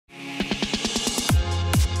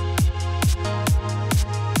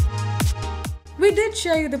We did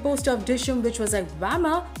share you the poster of Dishoom, which was a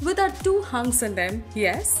whammer with our two hunks in them.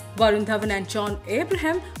 Yes, Varun Dhawan and John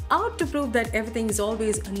Abraham out to prove that everything is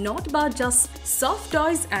always not about just soft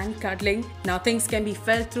toys and cuddling. Now things can be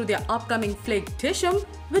felt through their upcoming flick Dishoom,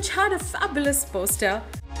 which had a fabulous poster.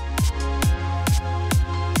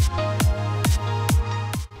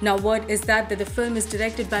 Now word is that the film is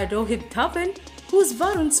directed by Rohit Dhawan, who's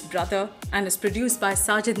Varun's brother, and is produced by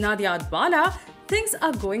Sajid Nadia Adwala. Things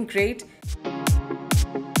are going great.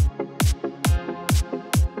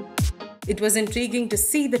 It was intriguing to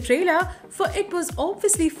see the trailer, for it was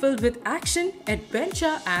obviously filled with action,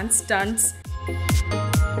 adventure and stunts.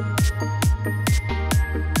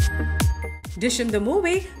 Dishoom the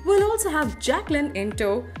movie will also have Jacqueline in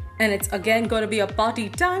tow, and it's again gonna be a party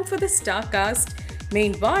time for the star cast.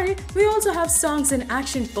 Meanwhile, we also have songs and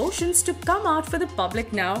action portions to come out for the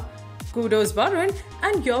public now. Kudos Varun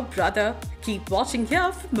and your brother. Keep watching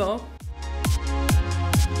here for more.